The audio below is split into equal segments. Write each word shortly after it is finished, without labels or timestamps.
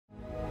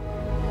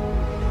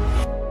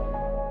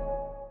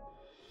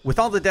With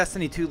all the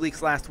Destiny 2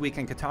 leaks last week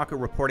and Kotaku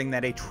reporting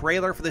that a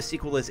trailer for the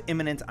sequel is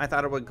imminent, I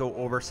thought I would go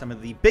over some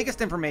of the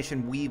biggest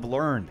information we've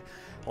learned.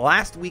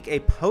 Last week,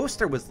 a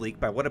poster was leaked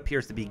by what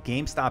appears to be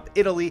GameStop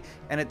Italy,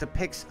 and it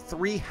depicts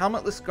 3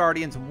 helmetless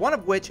guardians, one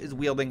of which is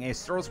wielding a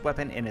Soros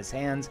weapon in his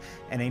hands,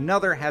 and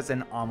another has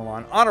an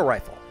Omolon auto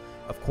rifle.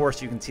 Of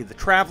course, you can see the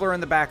Traveler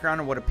in the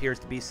background and what appears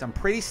to be some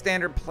pretty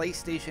standard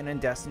PlayStation and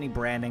Destiny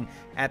branding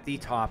at the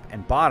top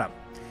and bottom.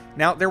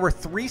 Now, there were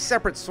 3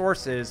 separate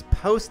sources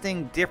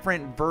posting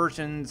different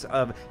versions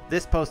of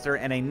this poster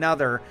and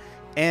another,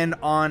 and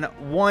on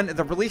one,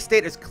 the release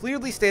date is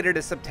clearly stated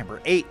as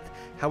September 8th.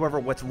 However,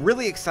 what's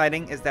really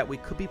exciting is that we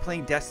could be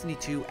playing Destiny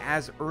 2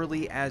 as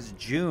early as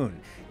June.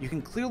 You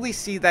can clearly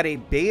see that a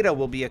beta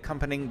will be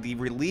accompanying the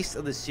release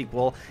of the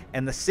sequel,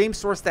 and the same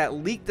source that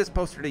leaked this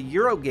poster to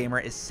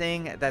Eurogamer is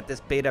saying that this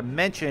beta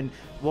mentioned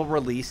will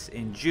release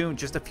in June,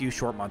 just a few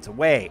short months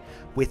away.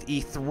 With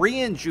E3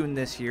 in June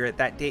this year,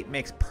 that date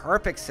makes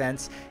perfect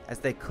sense, as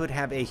they could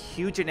have a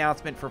huge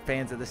announcement for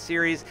fans of the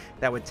series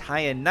that would tie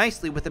in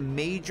nicely with a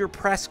major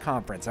press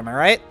conference. Am I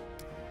right?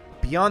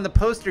 Beyond the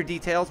poster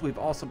details, we've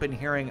also been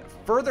hearing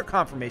further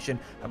confirmation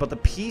about the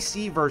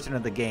PC version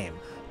of the game.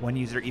 One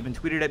user even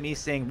tweeted at me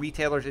saying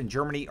retailers in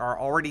Germany are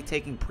already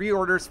taking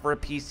pre-orders for a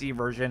PC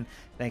version.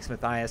 Thanks,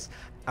 Matthias.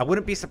 I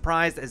wouldn't be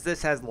surprised, as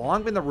this has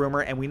long been the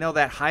rumor, and we know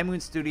that High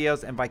Moon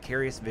Studios and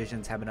Vicarious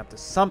Visions have been up to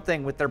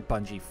something with their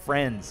Bungie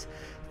friends.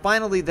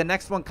 Finally, the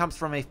next one comes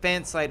from a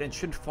fan site and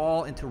should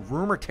fall into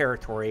rumor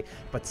territory,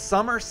 but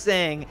some are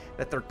saying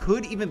that there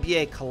could even be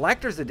a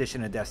collector's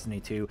edition of Destiny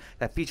 2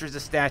 that features a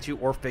statue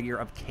or figure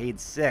of Cayde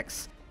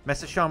 6.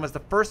 Messerschmidt was the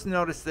first to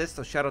notice this,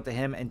 so shout out to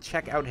him and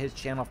check out his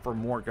channel for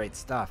more great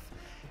stuff.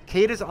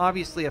 Cayde is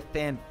obviously a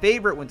fan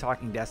favorite when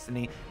talking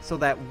Destiny, so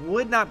that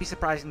would not be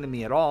surprising to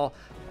me at all.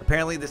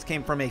 Apparently, this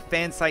came from a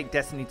fan site,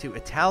 Destiny 2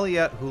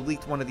 Italia, who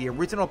leaked one of the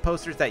original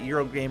posters that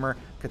Eurogamer,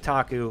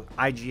 Kotaku,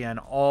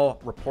 IGN all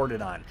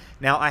reported on.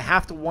 Now, I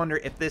have to wonder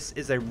if this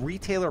is a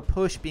retailer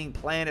push being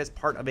planned as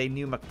part of a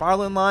new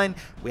McFarlane line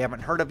we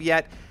haven't heard of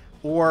yet,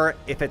 or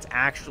if it's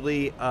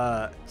actually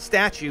a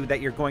statue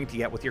that you're going to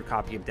get with your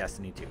copy of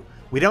Destiny 2.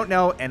 We don't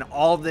know, and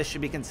all of this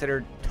should be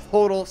considered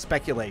total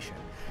speculation.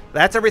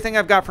 That's everything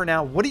I've got for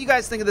now. What do you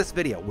guys think of this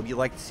video? Would you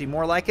like to see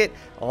more like it?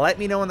 Let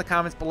me know in the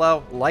comments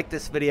below. Like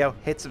this video,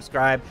 hit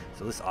subscribe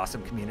so this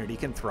awesome community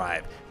can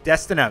thrive.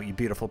 Destin out, you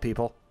beautiful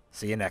people.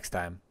 See you next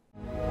time.